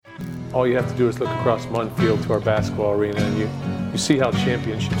All you have to do is look across Munn Field to our basketball arena, and you see how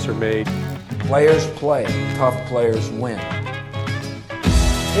championships are made. Players play, tough players win.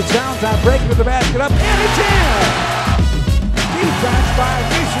 It's Valentine breaking to the basket up, and it's in! Defense by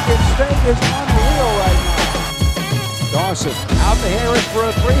Michigan State is unreal right now. Dawson out to Harris for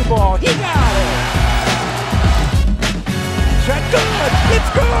a three ball. He got it! Shot good! It's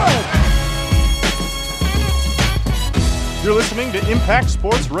good! You're listening to Impact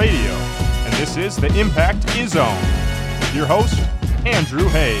Sports Radio, and this is the Impact Zone with your host, Andrew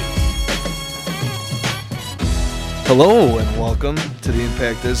Hayes. Hello and welcome to the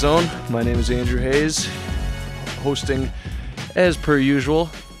Impact Zone. My name is Andrew Hayes, hosting as per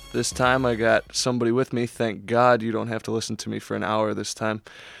usual. This time I got somebody with me. Thank God you don't have to listen to me for an hour this time.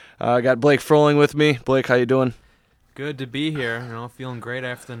 I got Blake Froling with me. Blake, how you doing? Good to be here. Feeling great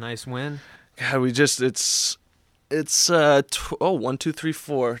after the nice win. God, it's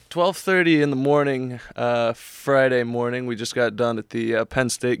 12:30 in the morning, Friday morning. We just got done at the Penn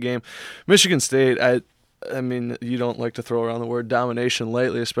State game. Michigan State, I mean, you don't like to throw around the word domination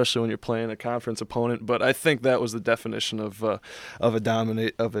lately, especially when you're playing a conference opponent. But I think that was the definition of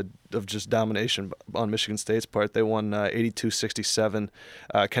just domination on Michigan State's part. They won 82-67.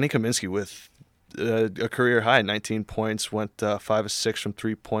 Kenny Kaminsky with a career high, 19 points, went 5 of 6 from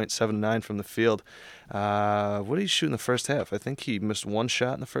 3-point, 7 of 9 from the field. What did he shoot in the first half? I think he missed one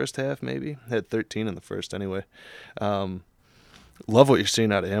shot in the first half, maybe. Had 13 in the first anyway. Love what you're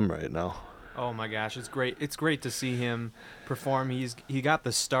seeing out of him right now. Oh my gosh, it's great. It's great to see him perform. He got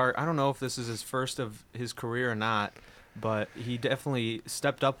the start. I don't know if this is his first of his career or not, but he definitely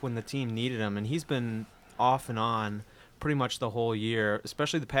stepped up when the team needed him, and he's been off and on pretty much the whole year,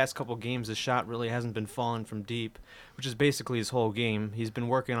 especially the past couple games. His shot really hasn't been falling from deep, which is basically his whole game. He's been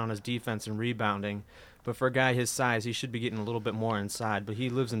working on his defense and rebounding, but for a guy his size, he should be getting a little bit more inside, but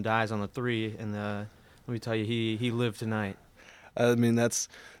he lives and dies on the three, and let me tell you, he lived tonight. I mean, that's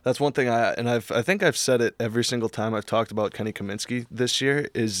one thing I think I've said it every single time I've talked about Kenny Kaminsky this year,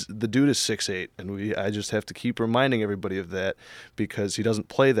 is the dude is 6'8", and I just have to keep reminding everybody of that because he doesn't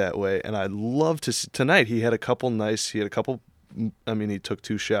play that way. And I'd love to see tonight. He took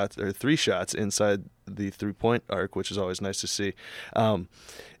 3 shots inside the 3-point arc, which is always nice to see. I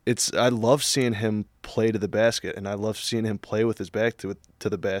love seeing him play to the basket, and I love seeing him play with his back to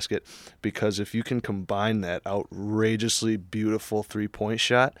the basket, because if you can combine that outrageously beautiful 3-point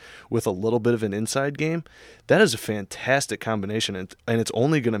shot with a little bit of an inside game, that is a fantastic combination, and it's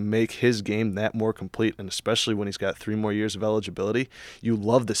only going to make his game that more complete, and especially when he's got 3 more years of eligibility. You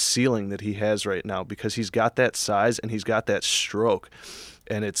love the ceiling that he has right now because he's got that size and he's got that stroke.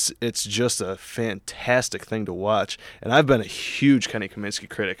 And it's just a fantastic thing to watch. And I've been a huge Kenny Kaminsky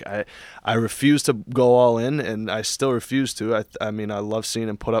critic. I refuse to go all in, and I still refuse to. I mean, I love seeing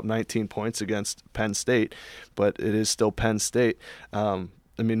him put up 19 points against Penn State, but it is still Penn State.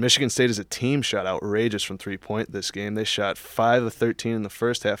 Michigan State as a team shot outrageous from 3-point this game. They shot 5 of 13 in the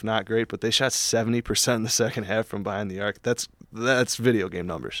first half, not great, but they shot 70% in the second half from behind the arc. That's video game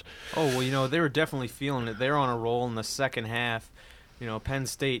numbers. Oh, well, they were definitely feeling it. They were on a roll in the second half. Penn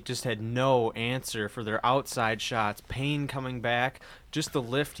State just had no answer for their outside shots. Payne coming back, just the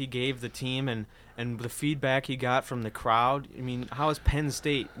lift he gave the team and the feedback he got from the crowd. I mean, how is Penn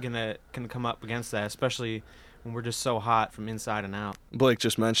State gonna come up against that, especially when we're just so hot from inside and out? Blake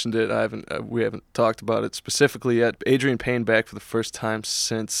just mentioned it. We haven't talked about it specifically yet. Adrian Payne back for the first time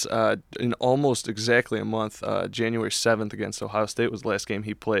since in almost exactly a month. January 7th against Ohio State was the last game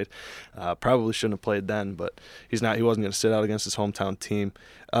he played. Probably shouldn't have played then, but he wasn't going to sit out against his hometown team.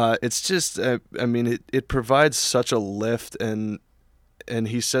 It's just, it provides such a lift, and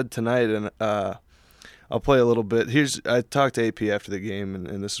he said tonight, and I'll play a little bit. I talked to AP after the game,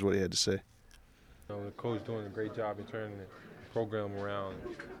 and this is what he had to say. The coach doing a great job in turning the program around.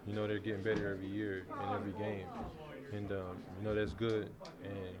 They're getting better every year in every game, and that's good.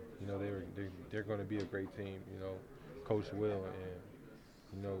 And they're going to be a great team. Coach will,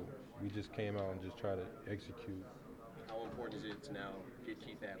 and we just came out and just try to execute. How important is it to now get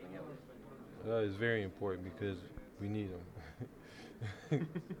Keith Adling out? It's very important because we need him.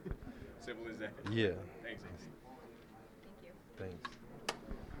 Simple as that. Yeah. Thanks. Thank you. Thanks.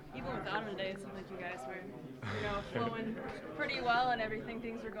 Even without him today, it seemed like you guys were, flowing pretty well and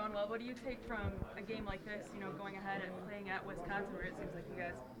things were going well. What do you take from a game like this, going ahead and playing at Wisconsin, where it seems like you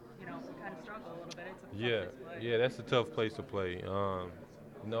guys, kind of struggle a little bit? It's a tough place to play. Yeah, that's a tough place to play. I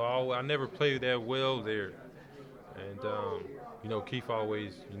never played that well there. And, Keith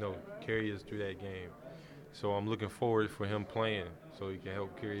always, carry us through that game. So I'm looking forward for him playing so he can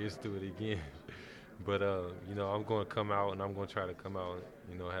help carry us through it again. But you know, I'm going to come out and I'm going to try to come out and,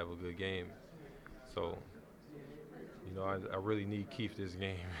 you know, have a good game. So, you know, I really need Keith this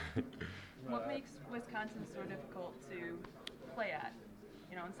game. What makes Wisconsin so difficult to play at?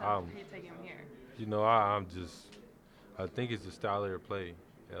 You know, instead of taking them here. You know, I think it's the style of their play.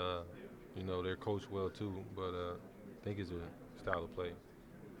 You know, they're coached well too, but I think it's a style of play.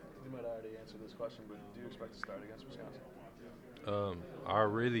 You might already answer this question, but do you expect to start against Wisconsin? I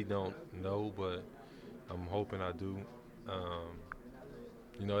really don't know, but I'm hoping I do.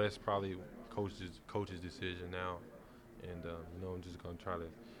 You know, that's probably coach's decision now, and you know, I'm just gonna try to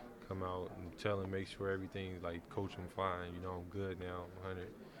come out and tell him, make sure everything's like, coach, I'm fine. You know, I'm good now, 100,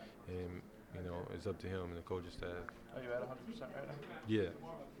 and you know, it's up to him and the coaching staff. Are you at 100% right now?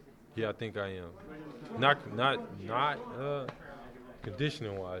 Yeah, I think I am. Not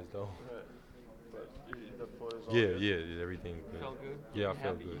conditioning wise though. Right. But the floor is all Yeah, good? yeah, everything's good. Felt good? Yeah, I Happy?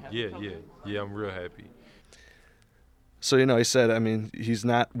 felt You good. happy? Yeah, Felt yeah, good? yeah. I'm real happy. So, you know, he said, I mean, he's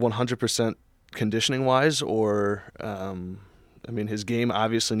not 100% conditioning wise, or, I mean, his game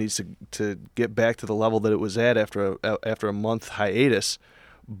obviously needs to get back to the level that it was at after a month hiatus.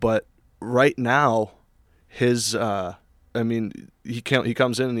 But right now, his, I mean, he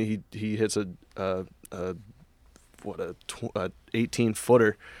comes in and he hits a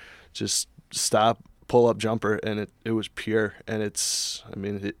 18-footer, just pull up jumper, and it was pure. And it's, I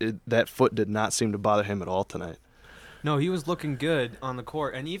mean, that foot did not seem to bother him at all tonight. No, he was looking good on the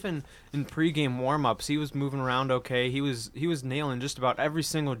court, and even in pregame warm-ups, he was moving around okay. He was nailing just about every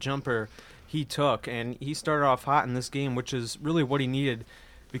single jumper he took, and he started off hot in this game, which is really what he needed,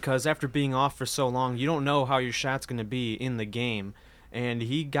 because after being off for so long, you don't know how your shot's going to be in the game. And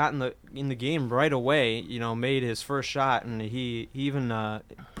he got in the game right away, you know, made his first shot, and he even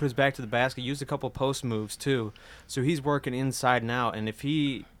put his back to the basket, used a couple post moves too. So he's working inside and out, and if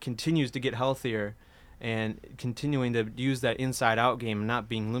he continues to get healthier and continuing to use that inside-out game and not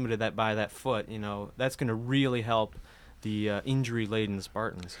being limited by that foot, you know, that's going to really help the injury-laden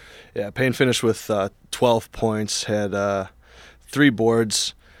Spartans. Yeah, Payne finished with 12 points, had 3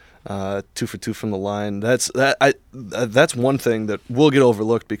 boards, 2 for 2 from the line. That's one thing that will get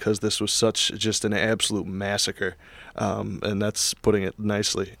overlooked because this was such just an absolute massacre, and that's putting it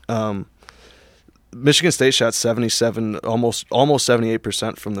nicely. Michigan State shot 77, almost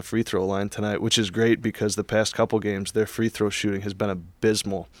 78% from the free throw line tonight, which is great because the past couple games their free throw shooting has been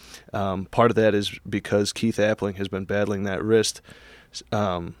abysmal. Part of that is because Keith Appling has been battling that wrist.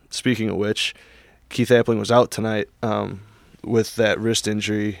 Speaking of which, Keith Appling was out tonight with that wrist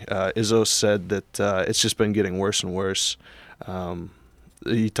injury. Izzo said that it's just been getting worse and worse.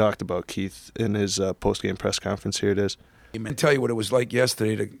 He talked about Keith in his post-game press conference. Here it is. I can tell you what it was like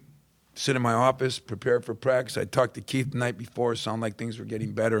yesterday to sit in my office, prepare for practice. I talked to Keith the night before, sound like things were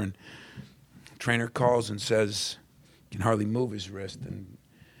getting better, and trainer calls and says he can hardly move his wrist. And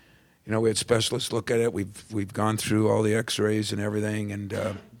you know, we had specialists look at it. We've gone through all the X-rays and everything,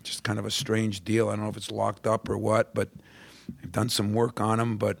 and just kind of a strange deal. I don't know if it's locked up or what, but they've done some work on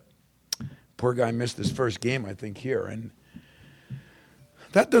him. But poor guy missed his first game, I think, here, and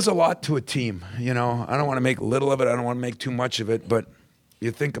that does a lot to a team. You know, I don't want to make little of it. I don't want to make too much of it, but you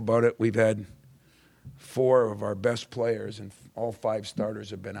think about it, we've had 4 of our best players, and all 5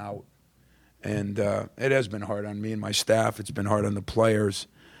 starters have been out. And it has been hard on me and my staff. It's been hard on the players.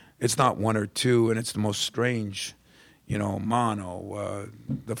 It's not 1 or 2, and it's the most strange, you know, mono,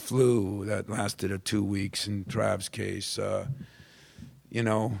 the flu that lasted 2 weeks in Trav's case. You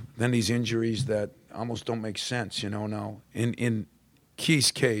know, then these injuries that almost don't make sense, you know. Now, in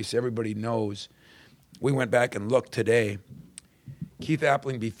Keith's case, everybody knows. We went back and looked today. Keith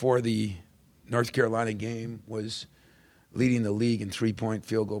Appling, before the North Carolina game, was leading the league in three-point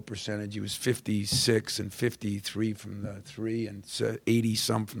field goal percentage. He was 56 and 53 from the 3 and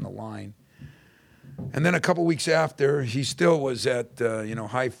 80-some from the line. And then a couple weeks after, he still was at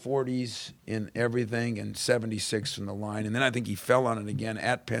high 40s in everything and 76 from the line. And then I think he fell on it again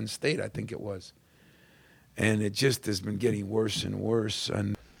at Penn State, I think it was. And it just has been getting worse and worse.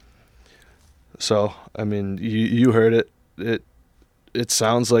 And so, I mean, you heard it. It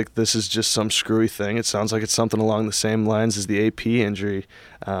sounds like this is just some screwy thing. It sounds like it's something along the same lines as the AP injury.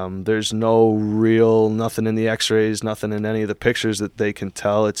 There's nothing in the X-rays, nothing in any of the pictures that they can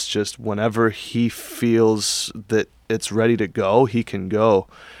tell. It's just whenever he feels that it's ready to go, he can go.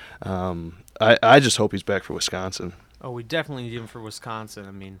 I just hope he's back for Wisconsin. Oh, we definitely need him for Wisconsin.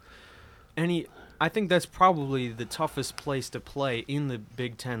 I mean, I think that's probably the toughest place to play in the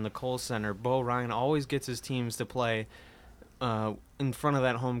Big Ten, the Kohl Center. Bo Ryan always gets his teams to play in front of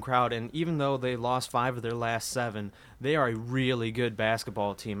that home crowd, and even though they lost 5 of their last 7, they are a really good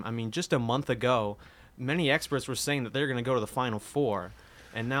basketball team. I mean, just a month ago, many experts were saying that they're going to go to the Final Four,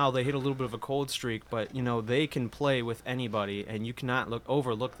 and now they hit a little bit of a cold streak, but they can play with anybody, and you cannot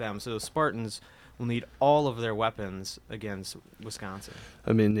overlook them. So the Spartans will need all of their weapons against Wisconsin.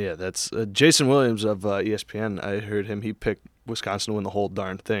 I mean, yeah, that's Jason Williams of ESPN. I heard him. He picked Wisconsin to win the whole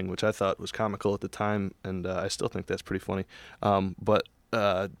darn thing, which I thought was comical at the time, and I still think that's pretty funny. But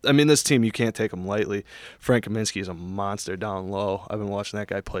I mean, this team, you can't take them lightly. Frank Kaminsky is a monster down low. I've been watching that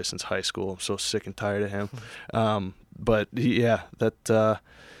guy play since high school. I'm so sick and tired of him. But yeah, that's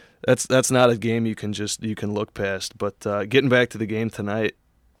not a game you can look past. But getting back to the game tonight,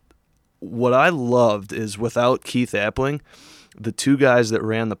 what I loved is without Keith Appling, the two guys that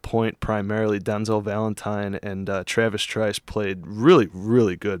ran the point primarily, Denzel Valentine and Travis Trice, played really,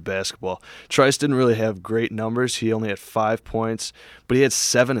 really good basketball. Trice didn't really have great numbers. He only had 5 points, but he had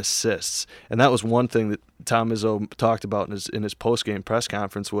 7 assists. And that was one thing that Tom Izzo talked about in his post-game press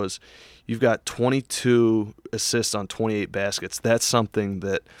conference was you've got 22 assists on 28 baskets. That's something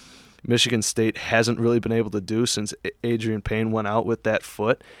that Michigan State hasn't really been able to do since Adrian Payne went out with that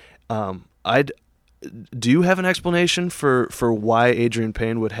foot. Do you have an explanation for why Adrian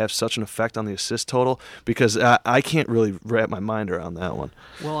Payne would have such an effect on the assist total? Because I can't really wrap my mind around that one.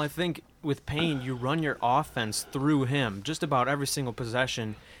 Well, I think with Payne, you run your offense through him. Just about every single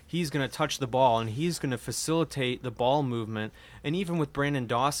possession, he's going to touch the ball, and he's going to facilitate the ball movement. And even with Brandon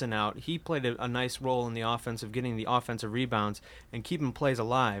Dawson out, he played a nice role in the offense of getting the offensive rebounds and keeping plays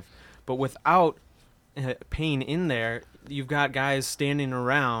alive. But without Payne in there, you've got guys standing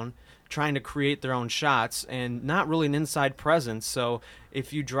around trying to create their own shots and not really an inside presence. So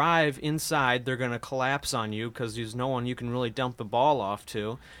if you drive inside, they're going to collapse on you because there's no one you can really dump the ball off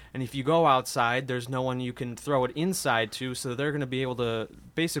to. And if you go outside, there's no one you can throw it inside to, so they're going to be able to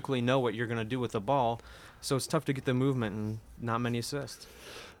basically know what you're going to do with the ball. So it's tough to get the movement and not many assists.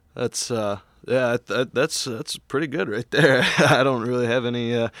 That's that's pretty good right there. I don't really have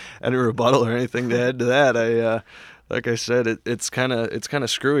any rebuttal or anything to add to that. Like I said, it's kind of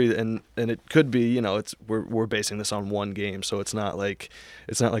screwy, and it could be, we're basing this on one game, so it's not like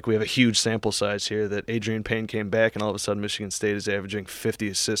we have a huge sample size here that Adrian Payne came back and all of a sudden Michigan State is averaging 50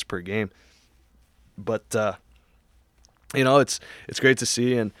 assists per game. But it's great to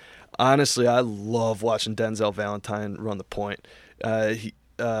see, and honestly, I love watching Denzel Valentine run the point.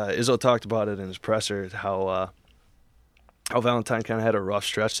 Izzo talked about it in his presser how Valentine kind of had a rough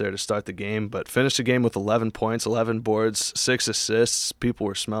stretch there to start the game, but finished the game with 11 points, 11 boards, 6 assists. People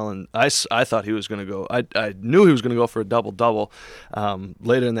were smelling. I thought he was going to go. I knew he was going to go for a double-double.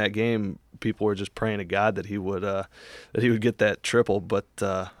 Later in that game, people were just praying to God that he would get that triple, but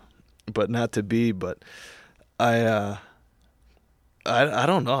not to be. But I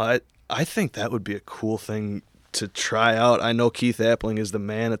don't know. I think that would be a cool thing to try out. I know Keith Appling is the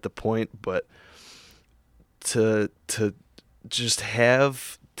man at the point, but to just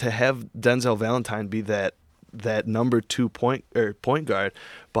have Denzel Valentine be that number 2 point guard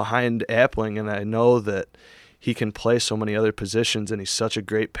behind Appling, and I know that he can play so many other positions, and he's such a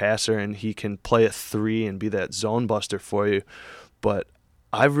great passer, and he can play a 3 and be that zone buster for you. But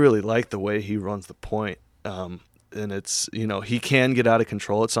I really like the way he runs the point, and it's he can get out of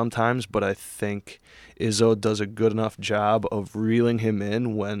control at sometimes, but I think Izzo does a good enough job of reeling him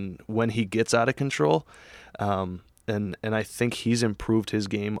in when he gets out of control. And I think he's improved his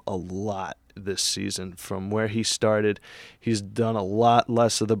game a lot this season from where he started. He's done a lot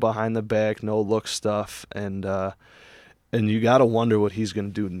less of the behind the back, no look stuff, and you got to wonder what he's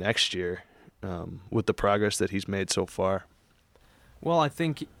going to do next year with the progress that he's made so far. Well, I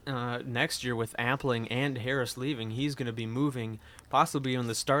think next year with Appling and Harris leaving, he's going to be moving, possibly in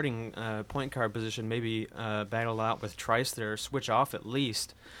the starting point guard position, maybe battle out with Trice there, switch off at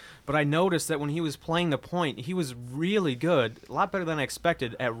least. But I noticed that when he was playing the point, he was really good, a lot better than I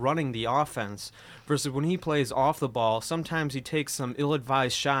expected, at running the offense. Versus when he plays off the ball, sometimes he takes some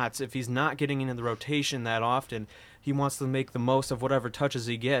ill-advised shots. If he's not getting into the rotation that often, he wants to make the most of whatever touches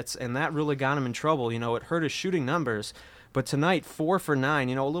he gets, and that really got him in trouble. It hurt his shooting numbers. But tonight, 4 for 9,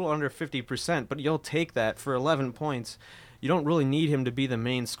 a little under 50%, but you'll take that for 11 points. You don't really need him to be the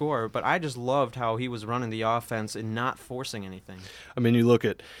main scorer, but I just loved how he was running the offense and not forcing anything. I mean, you look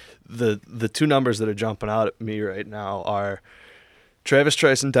at the two numbers that are jumping out at me right now are Travis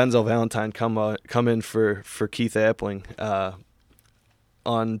Trice and Denzel Valentine come in for Keith Appling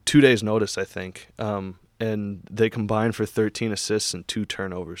on 2 days' notice, I think, and they combine for 13 assists and 2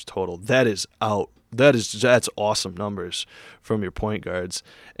 turnovers total. That is that's awesome numbers from your point guards,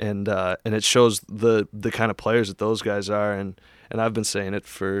 and it shows the kind of players that those guys are. And I've been saying it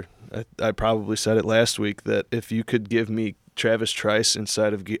I probably said it last week, that if you could give me Travis Trice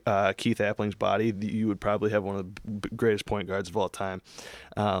inside of Keith Appling's body, you would probably have one of the greatest point guards of all time.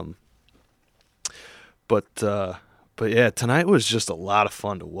 But yeah, tonight was just a lot of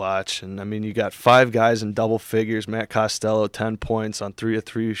fun to watch. And I mean, you got 5 guys in double figures. Matt Costello, 10 points on 3 of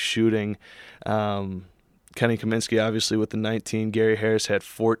 3 shooting. Kenny Kaminsky, obviously, with the 19. Gary Harris had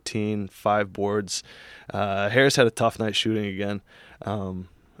 14, 5 boards. Harris had a tough night shooting again.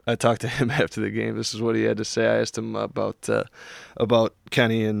 I talked to him after the game. This is what he had to say. I asked him about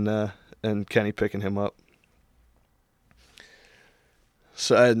Kenny and Kenny picking him up.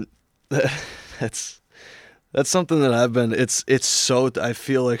 So that's something that I've been. I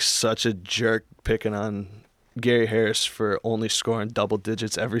feel like such a jerk picking on Gary Harris for only scoring double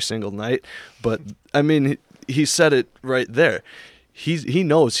digits every single night. But I mean, he said it right there. He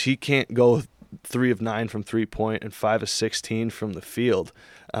knows he can't go 3 of 9 from 3-point and 5 of 16 from the field,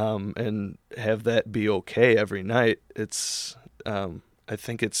 and have that be okay every night. I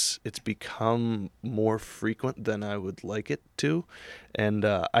think it's become more frequent than I would like it to, and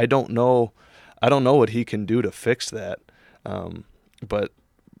I don't know what he can do to fix that,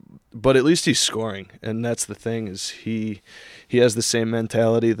 but at least he's scoring, and that's the thing, is he has the same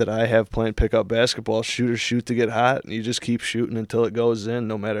mentality that I have playing pickup basketball. Shooters shoot to get hot, and you just keep shooting until it goes in,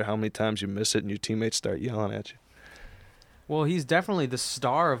 no matter how many times you miss it and your teammates start yelling at you. Well, he's definitely the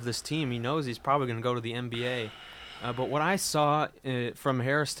star of this team. He knows he's probably going to go to the NBA. But what I saw from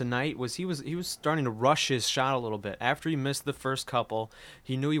Harris tonight was he was starting to rush his shot a little bit. After he missed the first couple,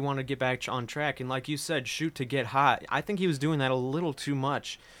 he knew he wanted to get back on track. And like you said, shoot to get hot. I think he was doing that a little too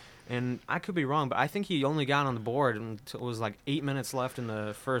much. And I could be wrong, but I think he only got on the board until it was like 8 minutes left in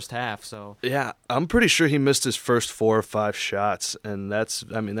the first half. So yeah, I'm pretty sure he missed his first 4 or 5 shots, and that's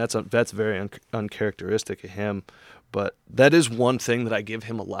very uncharacteristic of him. But that is one thing that I give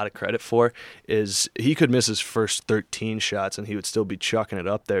him a lot of credit for, is he could miss his first 13 shots and he would still be chucking it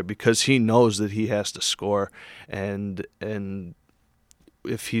up there, because he knows that he has to score, and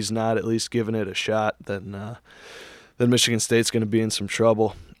if he's not at least giving it a shot, then Michigan State's going to be in some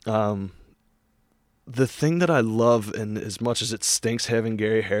trouble. The thing that I love, and as much as it stinks having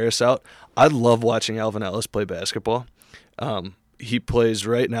Gary Harris out, I love watching Alvin Ellis play basketball. He plays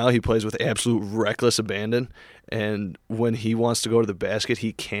with absolute reckless abandon, and when he wants to go to the basket,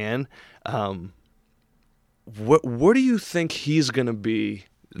 he can. Where do you think he's going to be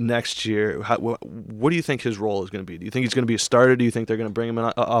next year? What do you think his role is going to be? Do you think he's going to be a starter? Do you think they're going to bring him in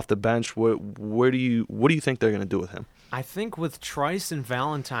off the bench? What do you think they're going to do with him? I think with Trice and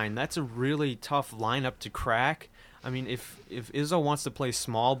Valentine, that's a really tough lineup to crack. I mean, if Izzo wants to play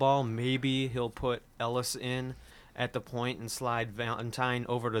small ball, maybe he'll put Ellis in at the point and slide Valentine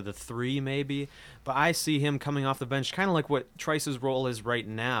over to the 3 maybe. But I see him coming off the bench kind of like what Trice's role is right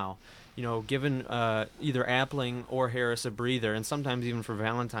now. You know, giving either Appling or Harris a breather, and sometimes even for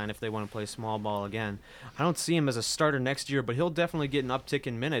Valentine if they want to play small ball again. I don't see him as a starter next year, but he'll definitely get an uptick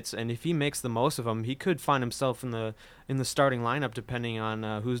in minutes, and if he makes the most of them, he could find himself in the starting lineup depending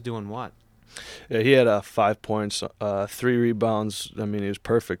on who's doing what. Yeah, he had 5 points, 3 rebounds. I mean, he was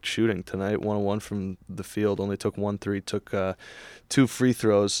perfect shooting tonight. 1-1 from the field. Only took 1 3. Took 2 free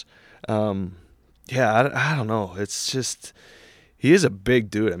throws. I don't know. It's just, he is a big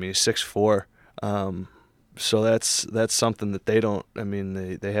dude. I mean, he's 6'4". So that's something that they don't. I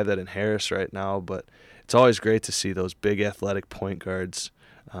mean, they have that in Harris right now, but it's always great to see those big athletic point guards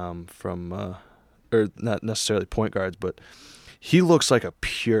or not necessarily point guards, but he looks like a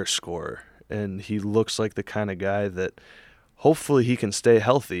pure scorer. And he looks like the kind of guy that hopefully he can stay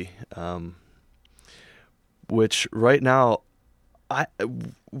healthy, which right now,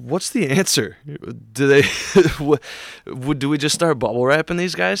 what's the answer? Do we just start bubble wrapping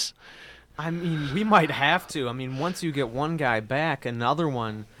these guys? I mean, we might have to. I mean, once you get one guy back, another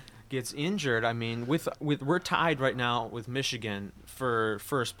one gets injured. I mean, we're tied right now with Michigan for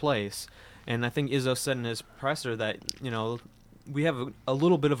first place, and I think Izzo said in his presser that, you know, we have a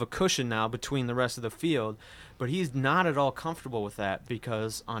little bit of a cushion now between the rest of the field, but he's not at all comfortable with that,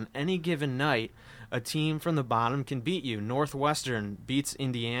 because on any given night, a team from the bottom can beat you. Northwestern beats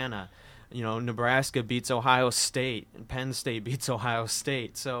Indiana. You know, Nebraska beats Ohio State, and Penn State beats Ohio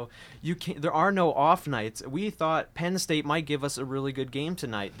State. So there are no off nights. We thought Penn State might give us a really good game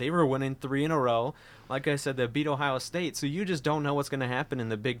tonight. They were winning 3 in a row. Like I said, they beat Ohio State. So you just don't know what's going to happen in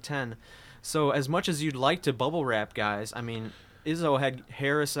the Big Ten. So as much as you'd like to bubble wrap guys, I mean, Izzo had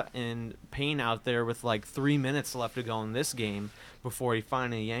Harris and Payne out there with like 3 minutes left to go in this game before he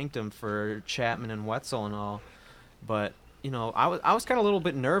finally yanked him for Chapman and Wetzel and all. But I was kind of a little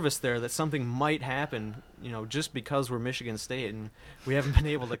bit nervous there that something might happen, just because we're Michigan State and we haven't been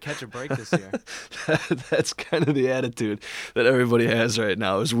able to catch a break this year. That's kind of the attitude that everybody has right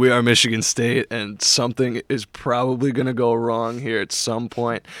now is we are Michigan State and something is probably going to go wrong here at some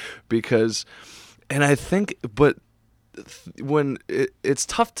point when it's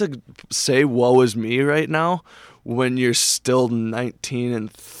tough to say woe is me right now when you're still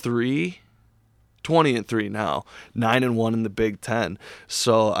 19-3. 20-3 now, 9-1 in the Big Ten.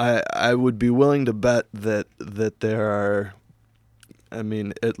 So I would be willing to bet that there are, I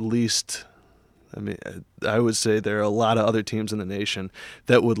would say there are a lot of other teams in the nation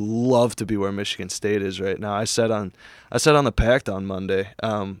that would love to be where Michigan State is right now. I said on the Pact on Monday,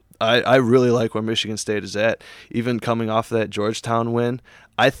 I really like where Michigan State is at. Even coming off that Georgetown win,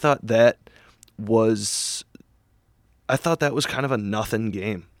 I thought that was kind of a nothing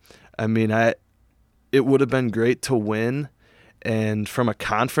game. It would have been great to win, and from a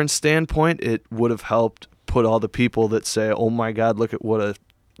conference standpoint, it would have helped put all the people that say, oh my God, look at what a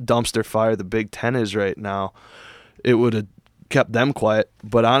dumpster fire the Big Ten is right now. It would have kept them quiet,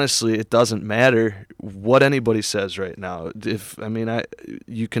 but honestly, it doesn't matter what anybody says right now.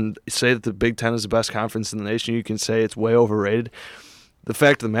 You can say that the Big Ten is the best conference in the nation. You can say it's way overrated. The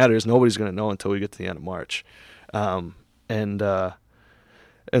fact of the matter is nobody's going to know until we get to the end of March. And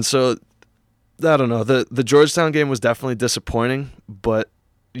so I don't know. The Georgetown game was definitely disappointing, but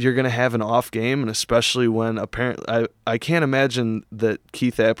you're going to have an off game, and especially when apparently I can't imagine that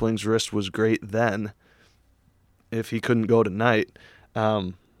Keith Appling's wrist was great then if he couldn't go tonight.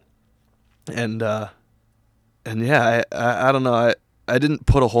 I don't know. I didn't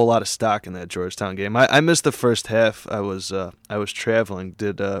put a whole lot of stock in that Georgetown game. I missed the first half. I was traveling.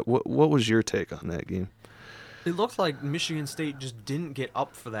 What was your take on that game? It looked like Michigan State just didn't get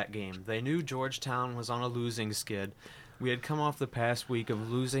up for that game. They knew Georgetown was on a losing skid. We had come off the past week of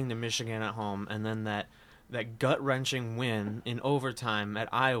losing to Michigan at home, and then that gut-wrenching win in overtime at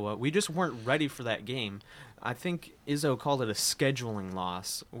Iowa. We just weren't ready for that game. I think Izzo called it a scheduling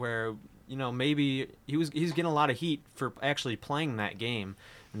loss, where maybe he's getting a lot of heat for actually playing that game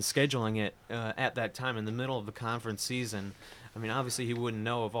and scheduling it at that time in the middle of the conference season. Obviously he wouldn't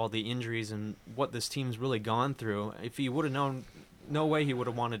know of all the injuries and what this team's really gone through. If he would have known, no way he would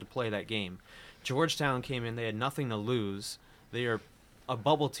have wanted to play that game. Georgetown came in, they had nothing to lose. They are a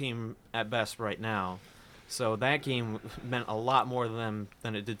bubble team at best right now. So that game meant a lot more to them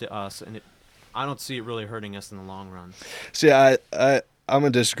than it did to us, and I don't see it really hurting us in the long run. See, I'm going to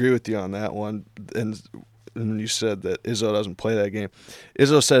disagree with you on that one. And you said that Izzo doesn't play that game.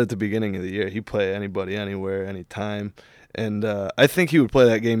 Izzo said at the beginning of the year he'd play anybody, anywhere, anytime. And I think he would play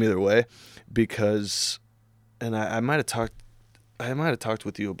that game either way because, and I might have talked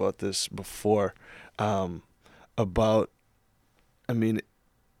with you about this before, like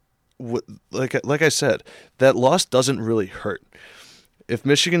I said, that loss doesn't really hurt. If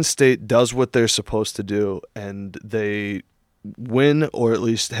Michigan State does what they're supposed to do and they win or at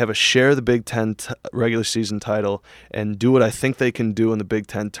least have a share of the Big Ten regular season title and do what I think they can do in the Big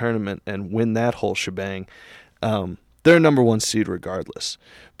Ten tournament and win that whole shebang, they're number one seed regardless,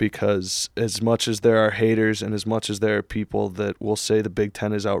 because as much as there are haters and as much as there are people that will say the Big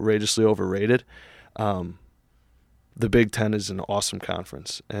Ten is outrageously overrated, the Big Ten is an awesome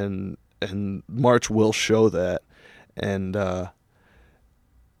conference, and March will show that, and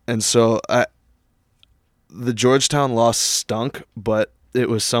so the Georgetown loss stunk, but it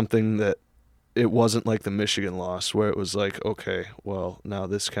was something that it wasn't like the Michigan loss where it was like, okay, well now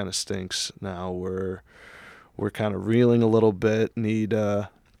this kind of stinks. Now we're kind of reeling a little bit. And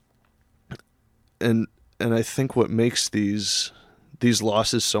I think what makes these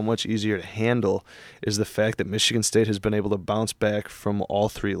losses so much easier to handle is the fact that Michigan State has been able to bounce back from all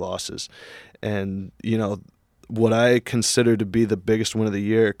three losses. And what I consider to be the biggest win of the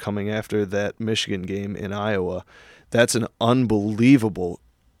year coming after that Michigan game in Iowa, that's an unbelievable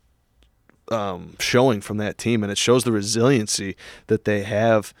showing from that team, and it shows the resiliency that they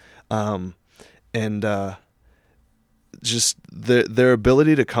have, and just their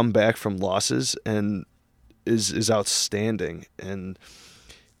ability to come back from losses and is outstanding. And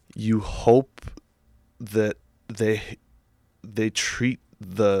you hope that they treat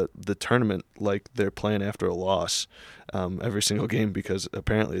the tournament like they're playing after a loss every single game, because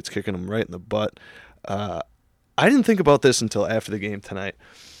apparently it's kicking them right in the butt. I didn't think about this until after the game tonight,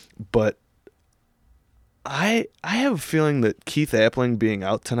 but I have a feeling that Keith Appling being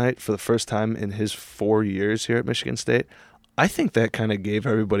out tonight for the first time in his 4 years here at Michigan State, I think that kind of gave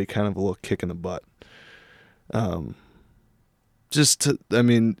everybody kind of a little kick in the butt.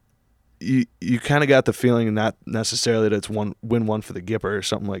 You kind of got the feeling, not necessarily that it's win one for the Gipper or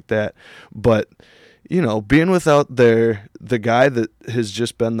something like that, but being without the guy that has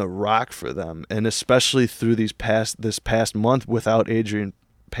just been the rock for them, and especially through this past month without Adrian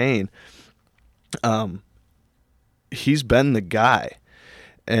Payne, he's been the guy,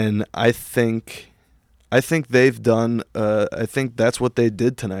 and I think they've done. I think that's what they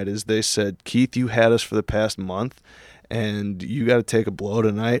did tonight. Is they said, Keith, you had us for the past month, and you got to take a blow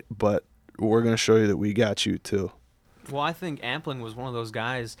tonight, but we're going to show you that we got you too. Well, I think Ampling was one of those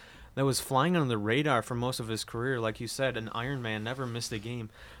guys that was flying under the radar for most of his career. Like you said, an Iron Man, never missed a game.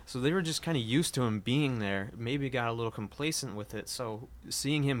 So they were just kind of used to him being there, maybe got a little complacent with it. So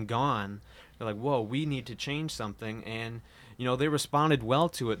seeing him gone, they're like, whoa, we need to change something. And, they responded well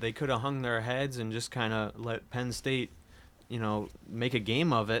to it. They could have hung their heads and just kind of let Penn State, make a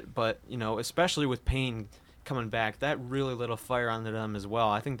game of it. But, especially with Payne coming back, that really lit a fire under them as well.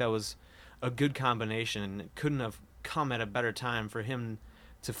 I think that was a good combination. It couldn't have come at a better time for him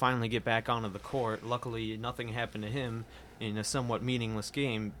to finally get back onto the court. Luckily, nothing happened to him in a somewhat meaningless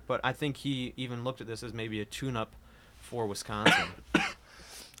game, but I think he even looked at this as maybe a tune-up for Wisconsin.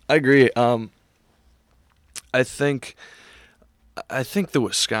 I agree. I think the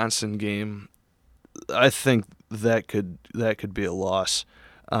Wisconsin game, I think that could be a loss.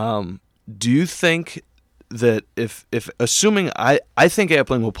 Do you think that if assuming I think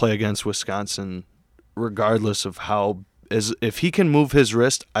Ampling will play against Wisconsin regardless of if he can move his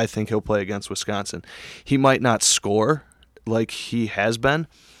wrist, I think he'll play against Wisconsin. He might not score like he has been,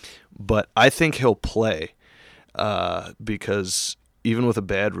 but I think he'll play because even with a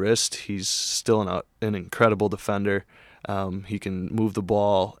bad wrist, he's still an incredible defender. He can move the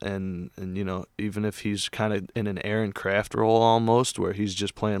ball, and even if he's kind of in an Aaron Craft role almost, where he's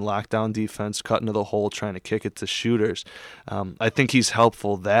just playing lockdown defense, cutting to the hole, trying to kick it to shooters, I think he's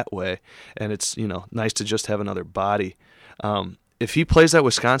helpful that way, and it's nice to just have another body. If he plays that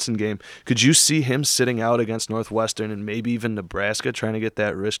Wisconsin game, could you see him sitting out against Northwestern and maybe even Nebraska, trying to get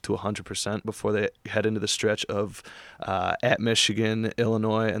that wrist to 100% before they head into the stretch of at Michigan,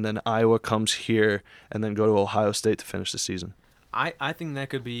 Illinois, and then Iowa comes here, and then go to Ohio State to finish the season? I think that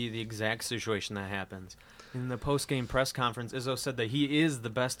could be the exact situation that happens. In the post-game press conference, Izzo said that he is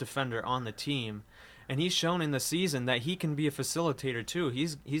the best defender on the team, and he's shown in the season that he can be a facilitator too.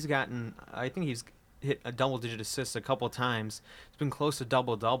 He's gotten, I think he's hit a double-digit assists a couple times. It's been close to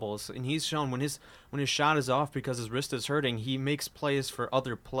double-doubles, and he's shown when his shot is off because his wrist is hurting, he makes plays for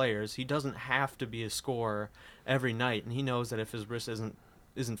other players. He doesn't have to be a scorer every night, and he knows that if his wrist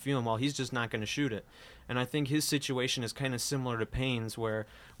isn't feeling well, he's just not going to shoot it. And I think his situation is kind of similar to Payne's, where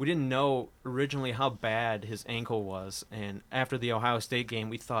we didn't know originally how bad his ankle was, and after the Ohio State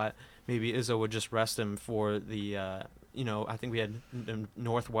game, we thought maybe Izzo would just rest him for the, I think we had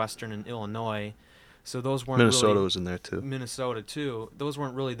Northwestern and Illinois. So those weren't Minnesota really, was in there too. Minnesota too. Those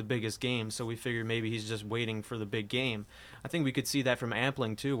weren't really the biggest games, so we figured maybe he's just waiting for the big game. I think we could see that from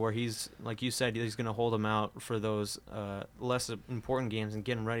Ampling too, where he's, like you said, he's going to hold him out for those less important games and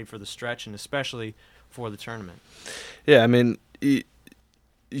get him ready for the stretch, and especially for the tournament. Yeah, I mean,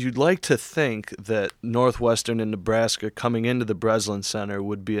 you'd like to think that Northwestern and Nebraska coming into the Breslin Center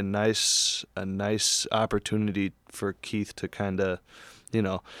would be a nice opportunity for Keith to kind of,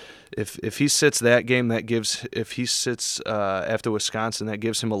 if he sits that game, if he sits after Wisconsin, that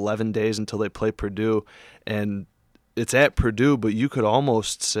gives him 11 days until they play Purdue, and it's at Purdue, but you could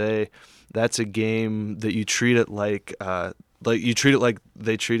almost say that's a game that you treat it like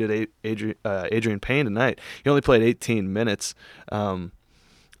they treated Adrian Payne tonight. He only played 18 minutes,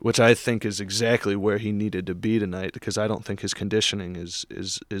 which I think is exactly where he needed to be tonight, because I don't think his conditioning is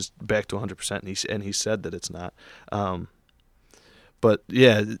back to 100%, and he said that it's not. But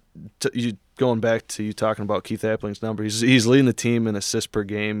yeah, going back to you talking about Keith Ampling's number, he's leading the team in assists per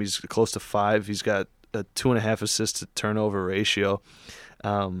game. He's close to 5. He's got a 2.5 assist to turnover ratio.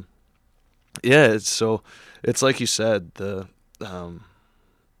 It's like you said,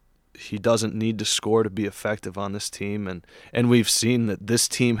 he doesn't need to score to be effective on this team, and we've seen that this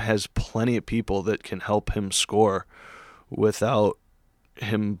team has plenty of people that can help him score without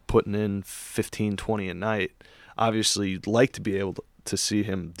him putting in 15, 20 a night. Obviously, you'd like to be able to see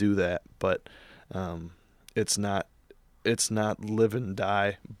him do that, but it's not live and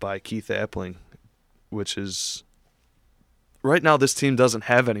die by Keith Ampling, which is right now this team doesn't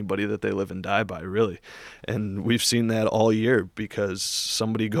have anybody that they live and die by, really. And we've seen that all year because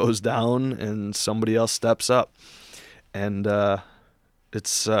somebody goes down and somebody else steps up. And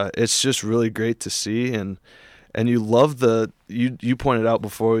it's just really great to see, and And you love you pointed out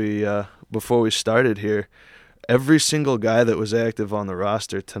before we started here, every single guy that was active on the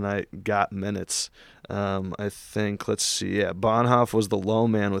roster tonight got minutes. I think, let's see, Bonhoff was the low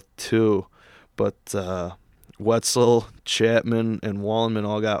man with 2, but Wetzel, Chapman, and Wallenman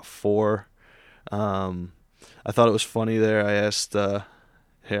all got 4. I thought it was funny there. I asked, I'll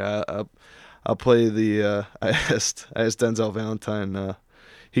play the. I asked Denzel Valentine.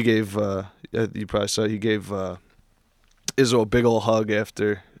 He gave you probably saw he gave Izzo a big old hug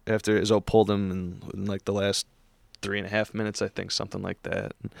after Izzo pulled him in like the last 3.5 minutes, I think, something like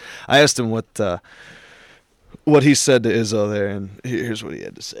that. And I asked him what he said to Izzo there, and here's what he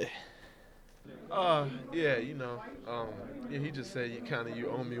had to say. Yeah, he just said you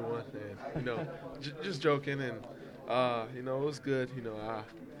owe me one, and just joking, and it was good.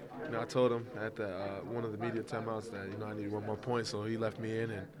 I told him at one of the media timeouts that I needed 1 more point, so he left me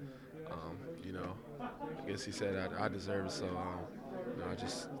in, and I guess he said I deserve it, so I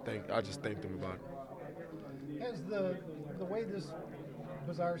just thanked him about it. Has the way this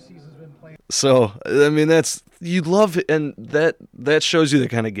bizarre season's been playing. So I mean, you love it, and that shows you the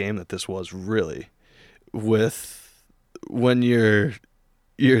kind of game that this was really, with when your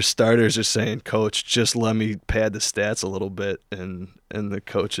starters are saying, "Coach, just let me pad the stats a little bit," and the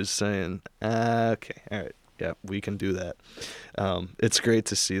coach is saying, "Okay, all right, yeah, we can do that." It's great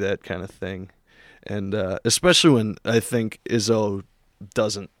to see that kind of thing, and especially when I think Izzo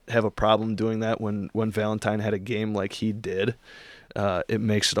doesn't have a problem doing that. When Valentine had a game like he did, it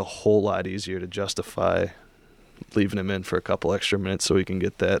makes it a whole lot easier to justify leaving him in for a couple extra minutes so he can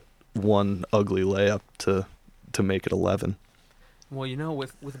get that one ugly layup to make it 11. Well,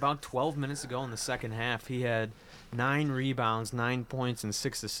 with about 12 minutes to go in the second half, he had 9 rebounds, 9 points, and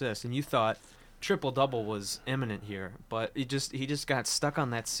 6 assists. And you thought triple-double was imminent here, but he just got stuck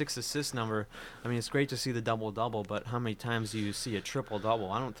on that 6 assist number. I mean, it's great to see the double-double, but how many times do you see a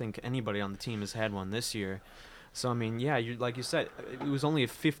triple-double? I don't think anybody on the team has had one this year. So, I mean, yeah, like you said, it was only a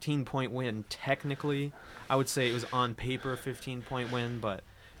 15-point win technically. I would say it was on paper a 15-point win, but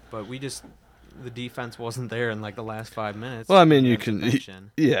the defense wasn't there in like the last 5 minutes. Well, I mean, you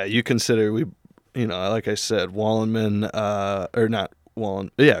consider like I said, Wallenman,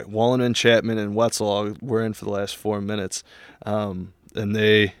 Wallenman, Chapman, and Wetzel all were in for the last 4 minutes, and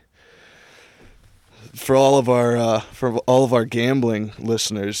they. For all of our gambling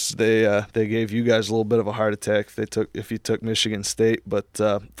listeners, they gave you guys a little bit of a heart attack if you took Michigan State, but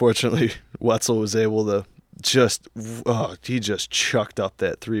fortunately Wetzel was able to he just chucked up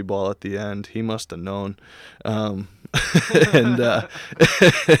that 3 ball at the end. He must have known, and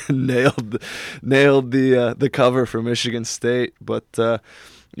nailed the cover for Michigan State. But that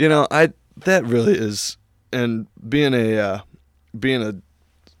really is, and being a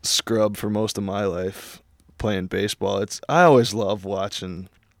scrub for most of my life playing baseball, I always love watching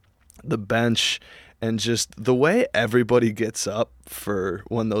the bench and just the way everybody gets up for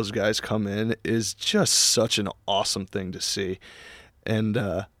when those guys come in is just such an awesome thing to see. And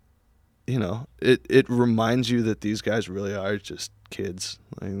it reminds you that these guys really are just kids.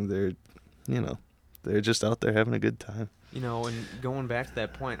 I mean, they're just out there having a good time. And going back to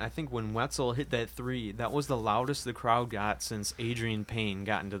that point, I think when Wetzel hit that 3, that was the loudest the crowd got since Adrian Payne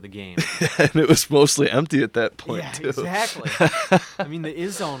got into the game. And it was mostly empty at that point, yeah, too. Exactly. I mean, the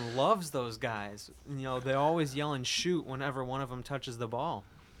Izzone loves those guys. They're always yelling shoot whenever one of them touches the ball.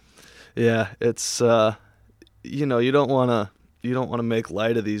 Yeah, it's you don't want to make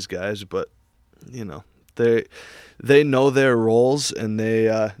light of these guys, but they know their roles, and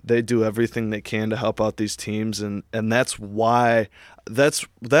they do everything they can to help out these teams, and that's why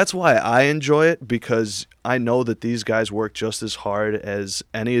I enjoy it, because I know that these guys work just as hard as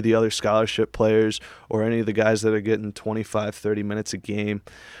any of the other scholarship players or any of the guys that are getting 25, 30 minutes a game.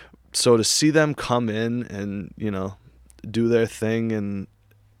 So to see them come in and do their thing and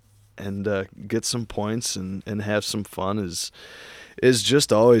get some points and have some fun is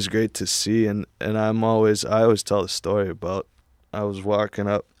just always great to see. And I always tell the story about, I was walking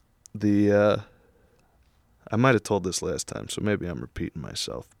up I might have told this last time, so maybe I'm repeating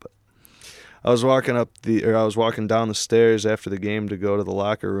myself, but I was walking down the stairs after the game to go to the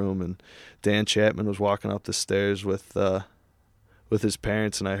locker room, and Dan Chapman was walking up the stairs with his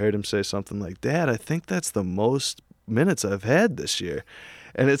parents, and I heard him say something like, "Dad, I think that's the most minutes I've had this year."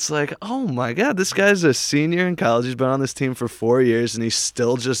 And it's like, oh my God, this guy's a senior in college. He's been on this team for 4 years, and he's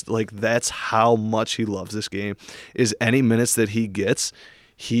still just like, that's how much he loves this game. Is any minutes that he gets,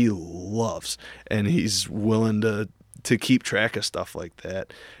 he loves, and he's willing to keep track of stuff like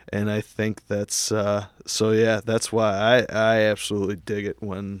that. And I think that's that's why I absolutely dig it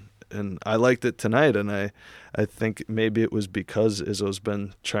when and I liked it tonight. And I think maybe it was because Izzo's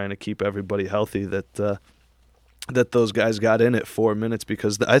been trying to keep everybody healthy that those guys got in at 4 minutes,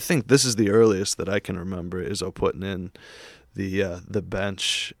 because I think this is the earliest that I can remember Izzo putting in the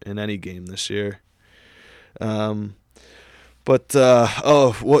bench in any game this year. What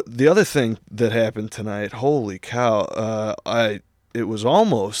the other thing that happened tonight? Holy cow! It was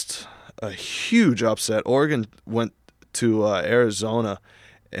almost a huge upset. Oregon went to Arizona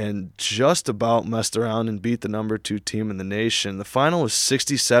and just about messed around and beat the number 2 team in the nation. The final was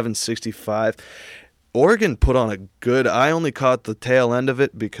 67-65. Oregon put on a good. I only caught the tail end of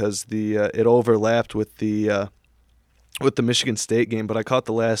it because it overlapped with the Michigan State game, but I caught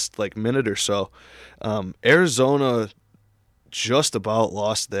the last minute or so. Arizona just about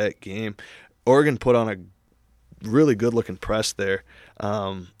lost that game. Oregon put on a really good-looking press there,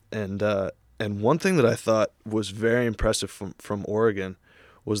 and one thing that I thought was very impressive from Oregon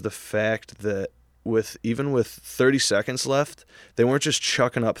was the fact that even with 30 seconds left, they weren't just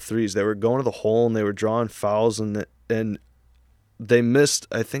chucking up threes. They were going to the hole and they were drawing fouls, and they missed.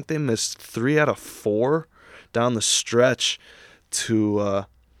 I think they missed 3 out of 4 down the stretch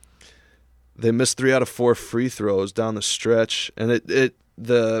they missed 3 out of 4 free throws down the stretch, and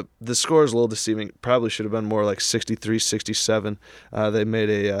the score is a little deceiving. It probably should have been more like 63-67. They made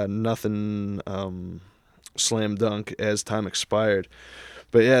a nothing slam dunk as time expired.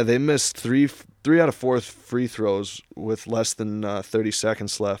 But yeah, they missed 3 out of 4 free throws with less than 30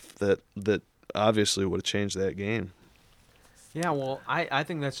 seconds left that obviously would have changed that game. Yeah, well, I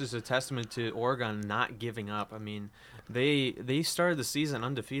think that's just a testament to Oregon not giving up. I mean, they started the season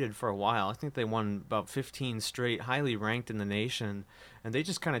undefeated for a while. I think they won about 15 straight, highly ranked in the nation, and they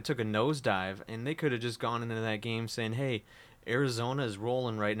just kind of took a nosedive, and they could have just gone into that game saying, hey, Arizona is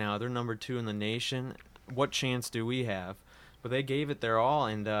rolling right now. They're number 2 in the nation. What chance do we have? But they gave it their all,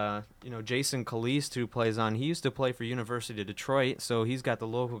 and Jason Caliste, who plays on, he used to play for University of Detroit, so he's got the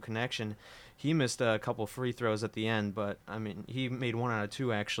local connection. He missed a couple free throws at the end, but I mean, he made 1 out of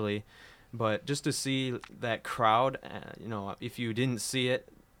 2 actually. But just to see that crowd, if you didn't see it,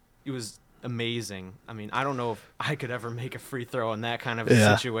 it was amazing. I mean, I don't know if I could ever make a free throw in that kind of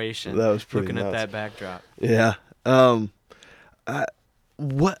a situation. That was pretty looking nuts. at that backdrop. Yeah.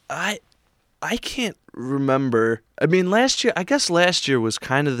 I can't remember. I mean, last year was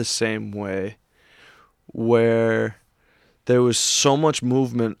kind of the same way, where there was so much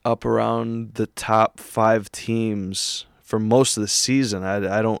movement up around the top 5 teams for most of the season.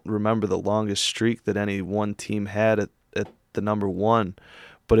 I don't remember the longest streak that any one team had at the number 1,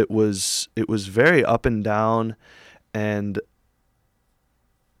 but it was very up and down, and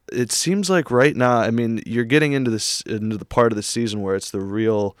it seems like right now, I mean, you're getting into the part of the season where it's the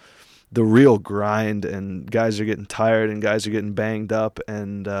real grind, and guys are getting tired and guys are getting banged up,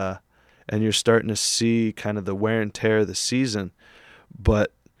 and you're starting to see kind of the wear and tear of the season.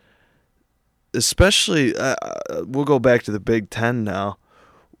 But especially, we'll go back to the Big Ten now.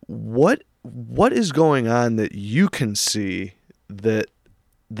 What is going on that you can see that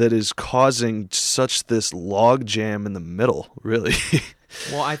is causing such this log jam in the middle, really?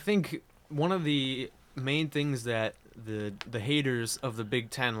 Well, I think one of the main things that the haters of the Big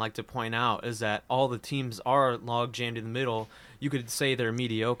Ten like to point out is that all the teams are log jammed in the middle. You could say they're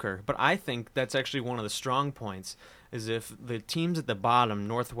mediocre, but I think that's actually one of the strong points, is if the teams at the bottom,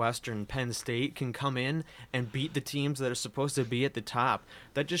 Northwestern, Penn State, can come in and beat the teams that are supposed to be at the top.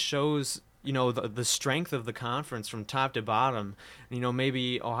 That just shows, the strength of the conference from top to bottom.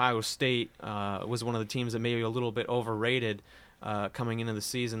 Maybe Ohio State was one of the teams that maybe a little bit overrated. Coming into the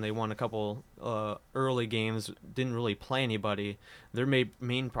season, they won a couple early games, didn't really play anybody. Their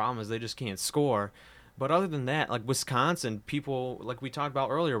main problem is they just can't score. But other than that, like Wisconsin, people, like we talked about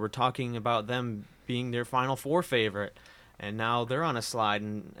earlier, were talking about them being their Final Four favorite. And now they're on a slide,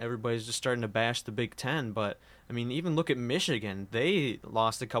 and everybody's just starting to bash the Big Ten. But, I mean, even look at Michigan. They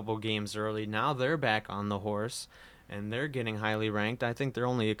lost a couple games early. Now they're back on the horse, and they're getting highly ranked. I think they're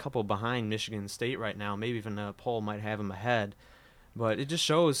only a couple behind Michigan State right now. Maybe even a poll might have them ahead. But it just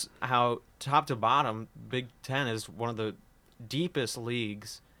shows how top to bottom, Big Ten is one of the deepest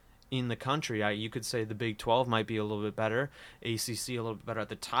leagues in the country. You could say the Big 12 might be a little bit better, ACC a little bit better at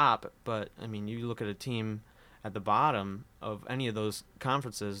the top. But, I mean, you look at a team at the bottom of any of those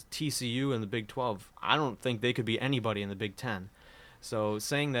conferences, TCU and the Big 12, I don't think they could be anybody in the Big Ten. So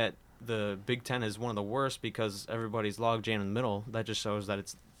saying that the Big Ten is one of the worst because everybody's log jam in the middle, that just shows that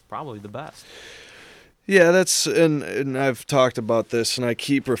it's probably the best. Yeah, that's and I've talked about this, and I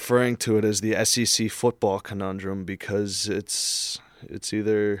keep referring to it as the SEC football conundrum because it's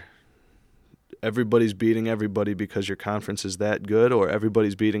either everybody's beating everybody because your conference is that good, or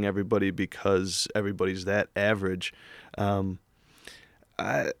everybody's beating everybody because everybody's that average.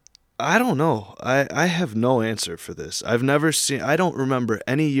 I don't know. I have no answer for this. I don't remember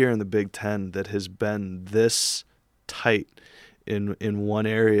any year in the Big Ten that has been this tight in one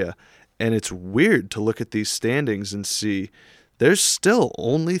area. And it's weird to look at these standings and see there's still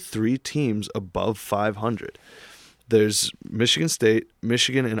only 3 teams above 500. There's Michigan State,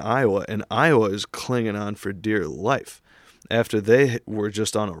 Michigan, and Iowa is clinging on for dear life after they were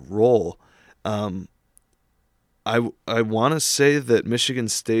just on a roll. I want to say that Michigan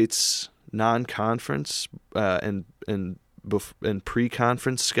State's non-conference and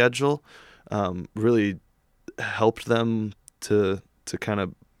pre-conference schedule really helped them to kind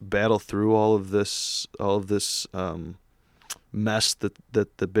of battle through all of this mess that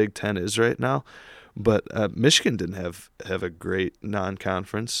the Big Ten is right now. But Michigan didn't have a great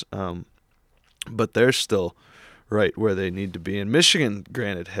non-conference, but they're still right where they need to be. And Michigan,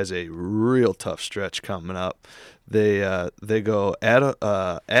 granted, has a real tough stretch coming up. They go at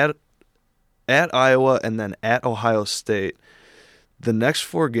Iowa and then at Ohio State. The next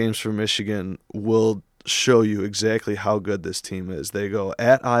 4 games for Michigan will show you exactly how good this team is. They go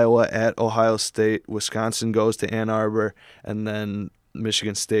at Iowa, at Ohio State, Wisconsin goes to Ann Arbor, and then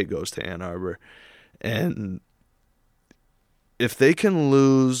Michigan State goes to Ann Arbor. And if they can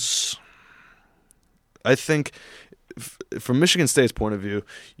lose, I think from Michigan State's point of view,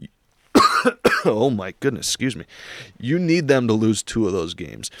 oh my goodness, excuse me, you need them to lose 2 of those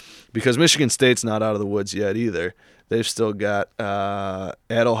games because Michigan State's not out of the woods yet either. They've still got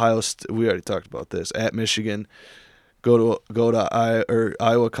at Ohio State. We already talked about this. At Michigan, go to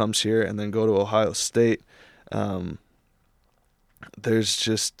Iowa comes here, and then go to Ohio State. There's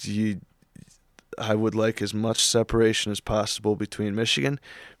just I would like as much separation as possible between Michigan,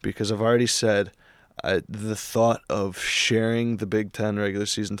 because I've already said the thought of sharing the Big Ten regular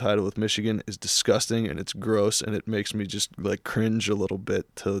season title with Michigan is disgusting and it's gross, and it makes me just like cringe a little bit.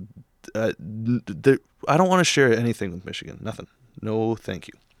 I don't want to share anything with Michigan. Nothing. No, thank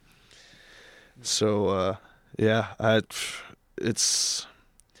you. So it's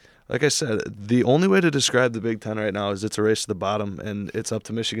like I said, the only way to describe the Big Ten right now is it's a race to the bottom, and it's up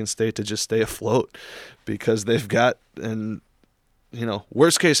to Michigan State to just stay afloat because they've got, and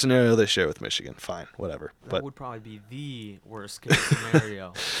worst case scenario they share with Michigan. Fine, whatever. That would probably be the worst case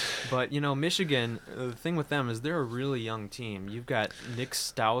scenario. But Michigan, the thing with them is they're a really young team. You've got Nick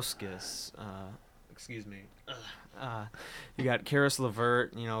Stauskas, you got Karis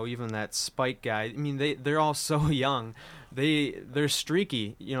LeVert, even that Spike guy. I mean, they're all so young. They're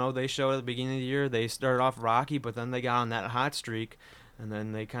streaky. They showed at the beginning of the year they started off rocky, but then they got on that hot streak, and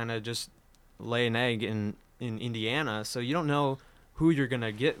then they kind of just lay an egg in Indiana. So you don't know who you're going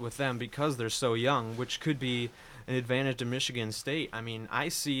to get with them because they're so young, which could be an advantage to Michigan State. I mean, I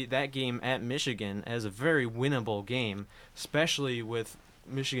see that game at Michigan as a very winnable game, especially with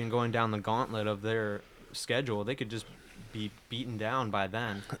Michigan going down the gauntlet of their schedule. They could just be beaten down by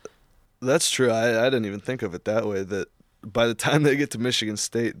then. That's true. I didn't even think of it that way, that by the time they get to Michigan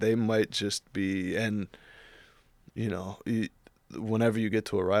State, they might just be, and whenever you get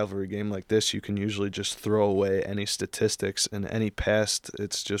to a rivalry game like this, you can usually just throw away any statistics and any past.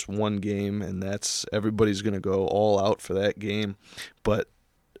 It's just one game, and everybody's going to go all out for that game. But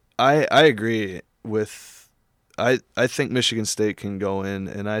I agree with I think Michigan State can go in,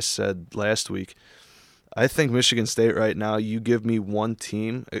 and I said last week, I think Michigan State right now, you give me one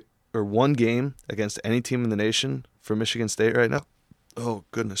team or one game against any team in the nation for Michigan State right now. Oh,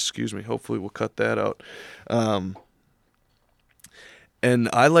 goodness, excuse me. Hopefully we'll cut that out. And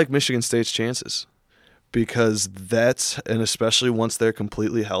I like Michigan State's chances because and especially once they're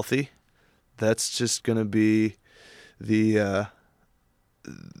completely healthy, that's just going to be the,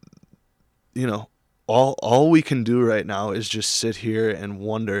 all we can do right now is just sit here and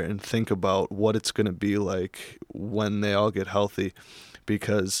wonder and think about what it's going to be like when they all get healthy,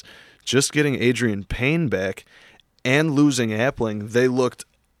 because just getting Adrian Payne back and losing Appling, they looked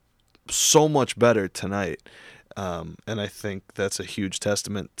so much better tonight. And I think that's a huge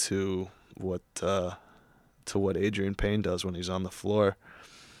testament to what Adrian Payne does when he's on the floor.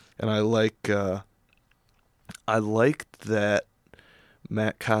 And I like that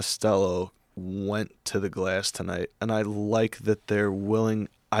Matt Costello went to the glass tonight, and I like that they're willing.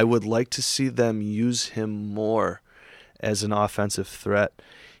 I would like to see them use him more as an offensive threat.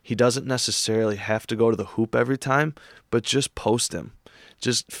 He doesn't necessarily have to go to the hoop every time, but just post him.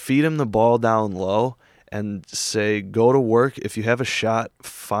 Just feed him the ball down low and say, go to work. If you have a shot,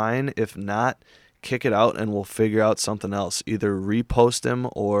 fine. If not, kick it out and we'll figure out something else. Either repost him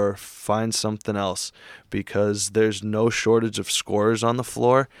or find something else, because there's no shortage of scorers on the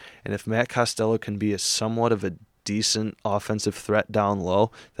floor. And if Matt Costello can be somewhat of a decent offensive threat down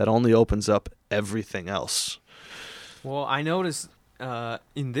low, that only opens up everything else. Well, I noticed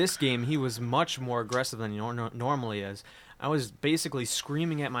in this game he was much more aggressive than he normally is. I was basically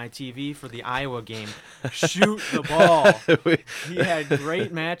screaming at my TV for the Iowa game, shoot the ball. He had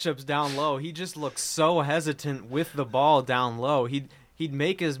great matchups down low. He just looked so hesitant with the ball down low. He'd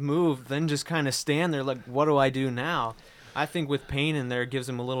make his move, then just kind of stand there like, what do I do now? I think with Payne in there, it gives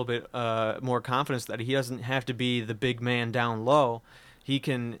him a little bit more confidence that he doesn't have to be the big man down low. He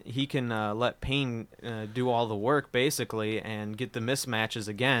can let Payne do all the work basically and get the mismatches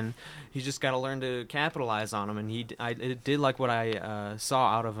again. He's just got to learn to capitalize on them, and I did like what I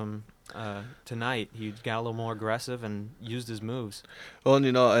saw out of him tonight. He got a little more aggressive and used his moves. Well,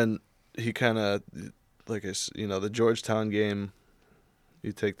 and he kind of, the Georgetown game,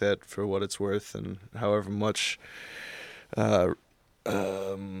 you take that for what it's worth, and however much stock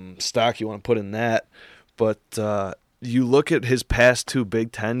you want to put in that, but. You look at his past 2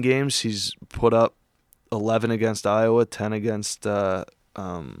 Big Ten games, he's put up 11 against Iowa, 10 against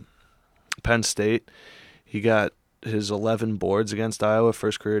Penn State. He got his 11 boards against Iowa,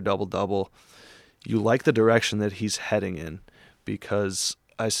 first career double-double. You like the direction that he's heading in, because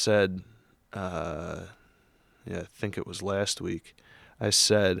I said, I think it was last week, I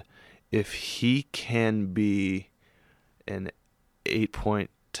said if he can be an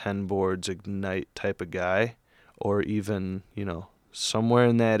 8-point, 10 boards ignite type of guy, or even, somewhere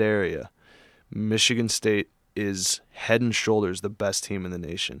in that area, Michigan State is head and shoulders the best team in the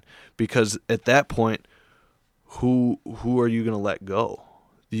nation. Because at that point, who are you going to let go?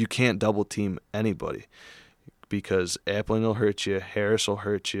 You can't double team anybody, because Appling will hurt you, Harris will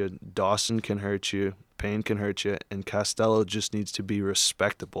hurt you, Dawson can hurt you, Payne can hurt you, and Costello just needs to be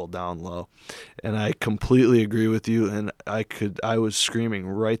respectable down low. And I completely agree with you, and I was screaming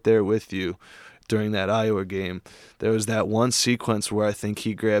right there with you during that Iowa game. There was that one sequence where I think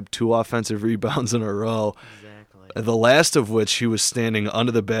he grabbed 2 offensive rebounds in a row. Exactly. The last of which he was standing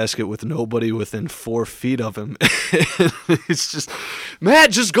under the basket with nobody within 4 feet of him. It's just,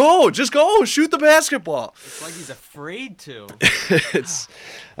 Matt, just go, shoot the basketball. It's like he's afraid to.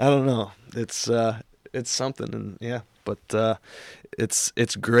 I don't know. It's something, and yeah, but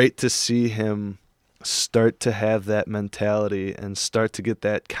it's great to see him start to have that mentality and start to get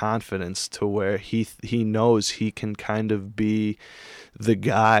that confidence to where he knows he can kind of be the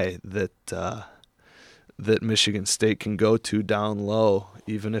guy that Michigan State can go to down low,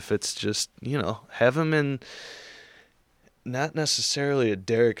 even if it's just, have him in not necessarily a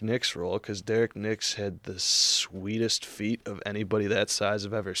Derek Nix role, because Derek Nix had the sweetest feet of anybody that size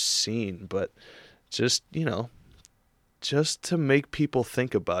I've ever seen, but just, just to make people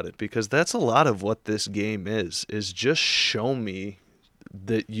think about it, because that's a lot of what this game is just show me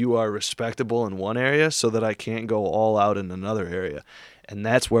that you are respectable in one area so that I can't go all out in another area. And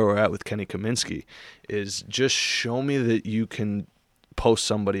that's where we're at with Kenny Kaminsky, is just show me that you can post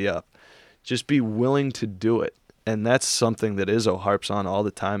somebody up. Just be willing to do it. And that's something that Izzo harps on all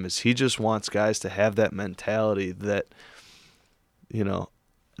the time, is he just wants guys to have that mentality that,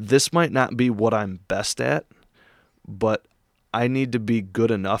 this might not be what I'm best at, but I need to be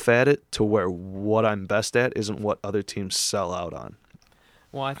good enough at it to where what I'm best at isn't what other teams sell out on.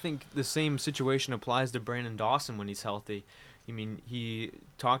 Well, I think the same situation applies to Brandon Dawson when he's healthy. I mean, he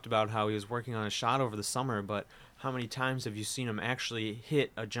talked about how he was working on a shot over the summer, but how many times have you seen him actually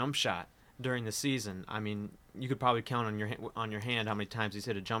hit a jump shot during the season? I mean, you could probably count on your hand how many times he's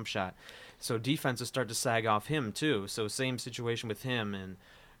hit a jump shot. So defenses start to sag off him too. So same situation with him and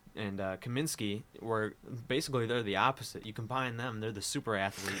Kaminsky, where basically they're the opposite. You combine them, they're the super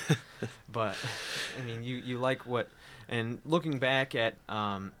athlete. But I mean, you like what? And looking back at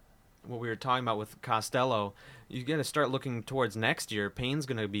what we were talking about with Costello, you got to start looking towards next year. Payne's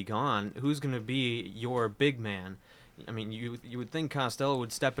going to be gone. Who's going to be your big man? I mean, you would think Costello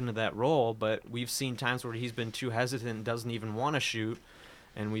would step into that role, but we've seen times where he's been too hesitant and doesn't even want to shoot.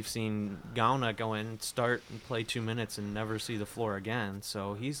 And we've seen Gauna go in, start and play 2 minutes and never see the floor again.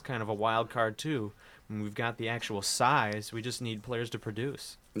 So he's kind of a wild card too. When we've got the actual size, we just need players to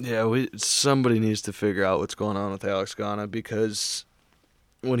produce. Yeah, somebody needs to figure out what's going on with Alex Gauna, because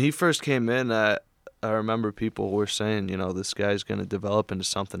when he first came in, I remember people were saying, this guy's going to develop into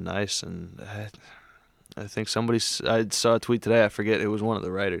something nice. And I think I saw a tweet today, I forget, it was one of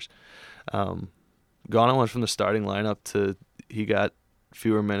the writers. Gauna went from the starting lineup to he got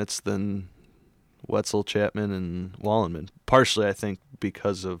fewer minutes than Wetzel, Chapman, and Wallenman. Partially, I think,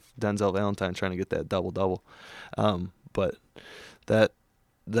 because of Denzel Valentine trying to get that double-double. But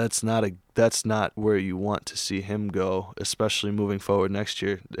that's not where you want to see him go, especially moving forward next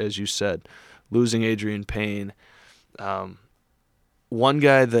year. As you said, losing Adrian Payne. One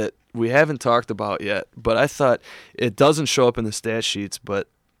guy that we haven't talked about yet, but I thought it doesn't show up in the stat sheets, but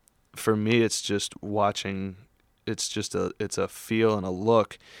for me it's just watching, it's a feel and a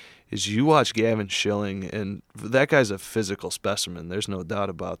look, is you watch Gavin Schilling, and that guy's a physical specimen. There's no doubt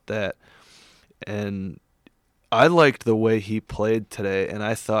about that. And I liked the way he played today, and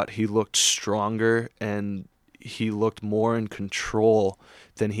I thought he looked stronger and he looked more in control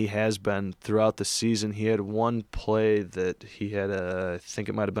than he has been throughout the season. He had one play that he had I think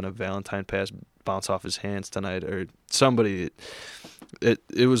it might have been a Valentine pass bounce off his hands tonight, or somebody.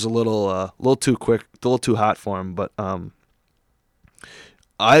 It was a little too quick, a little too hot for him. But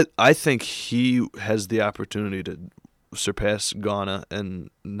I think he has the opportunity to surpass Ghana,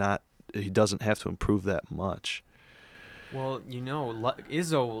 and he doesn't have to improve that much. Well,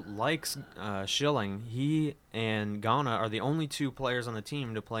 Izzo likes Schilling. He and Ghana are the only two players on the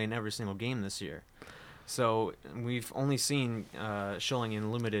team to play in every single game this year. So we've only seen Schilling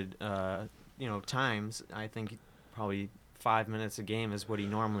in limited times. I think probably 5 minutes a game is what he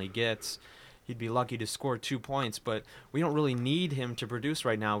normally gets. He'd be lucky to score 2 points, but we don't really need him to produce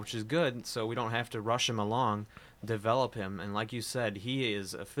right now, which is good, so we don't have to rush him along, develop him. And like you said, he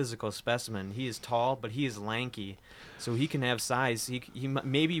is a physical specimen. He is tall, but he is lanky, so he can have size. He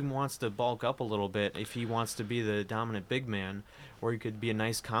maybe wants to bulk up a little bit if he wants to be the dominant big man, or he could be a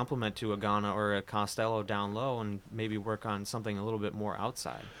nice complement to a Ghana or a Costello down low and maybe work on something a little bit more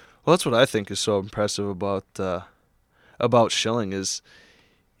outside. Well, that's what I think is so impressive about Schilling is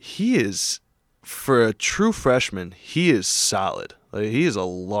he is, for a true freshman, he is solid. Like, he is a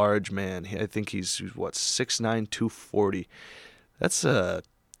large man. I think he's 6'9", 240. That's a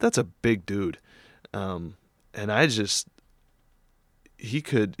big dude. And it's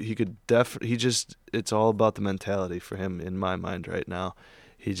all about the mentality for him in my mind right now.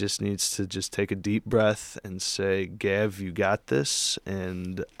 He just needs to just take a deep breath and say, Gav, you got this,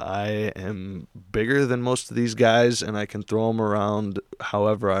 and I am bigger than most of these guys, and I can throw them around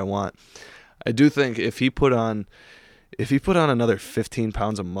however I want. I do think if he put on another 15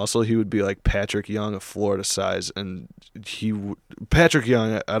 pounds of muscle, he would be like Patrick Young of Florida size. And Patrick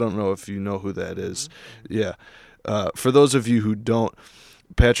Young, I don't know if you know who that is. Yeah. For those of you who don't,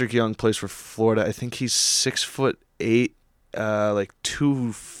 Patrick Young plays for Florida. I think he's 6'8", like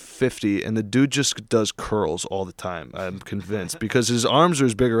 250, and the dude just does curls all the time. I'm convinced because his arms are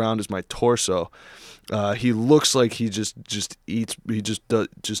as big around as my torso. He looks like he just eats. He just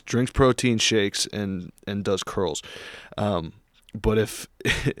drinks protein shakes and does curls. But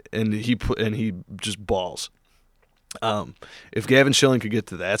he just balls. If Gavin Schilling could get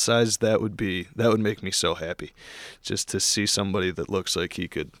to that size, that would make me so happy, just to see somebody that looks like he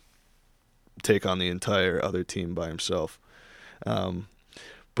could take on the entire other team by himself.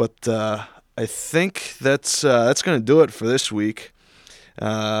 But I think that's going to do it for this week.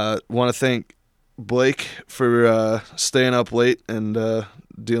 Want to thank Blake for staying up late and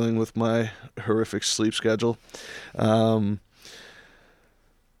dealing with my horrific sleep schedule.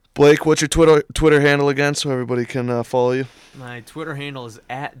 Blake, what's your Twitter handle again so everybody can follow you? My Twitter handle is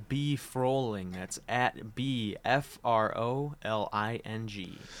 @bfroling. That's @BFROLING.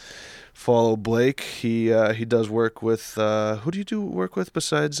 Follow Blake. He does work with who do you do work with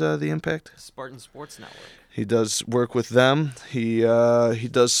besides the Impact? Spartan Sports Network. He does work with them. He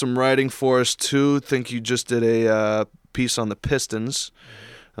does some writing for us too. Think you just did a piece on the Pistons.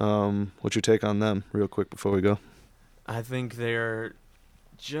 What's your take on them, real quick before we go? I think they're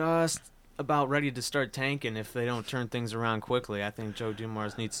just about ready to start tanking if they don't turn things around quickly. I think Joe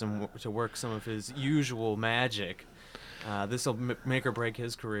Dumars needs to work some of his usual magic. This will make or break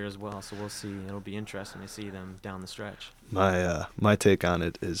his career as well, so we'll see. It'll be interesting to see them down the stretch. My take on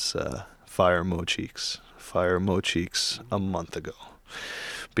it is fire Mo Cheeks. Fire Mo Cheeks a month ago,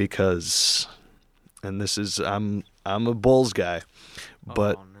 because, and this is I'm a Bulls guy,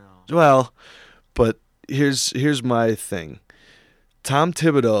 but but here's my thing. Tom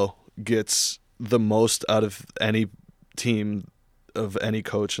Thibodeau gets the most out of any team of any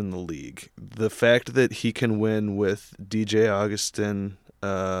coach in the league. The fact that he can win with DJ Augustin,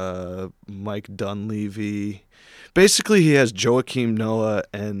 Mike Dunleavy, basically he has Joakim Noah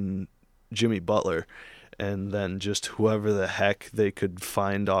and Jimmy Butler, and then just whoever the heck they could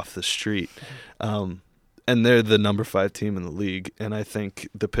find off the street. And they're the number 5 team in the league, and I think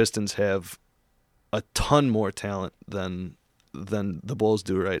the Pistons have a ton more talent than than the Bulls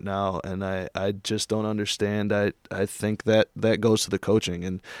do right now, and I just don't understand. I think that goes to the coaching,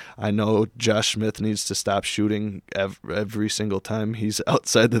 and I know Josh Smith needs to stop shooting every single time he's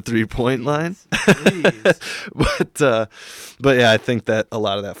outside the 3-point line. but yeah, I think that a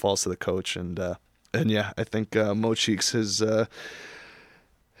lot of that falls to the coach, and yeah, I think Mo Cheeks has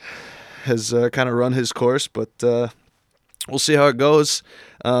kind of run his course, but we'll see how it goes.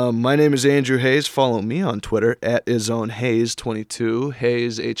 My name is Andrew Hayes. Follow me on Twitter at IsOwnHayes22.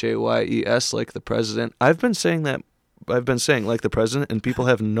 Hayes, Hayes, like the president. I've been saying like the president, and people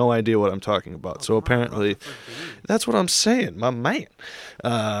have no idea what I'm talking about. So apparently, that's what I'm saying, my man.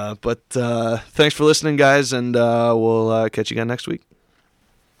 But thanks for listening, guys, and we'll catch you again next week.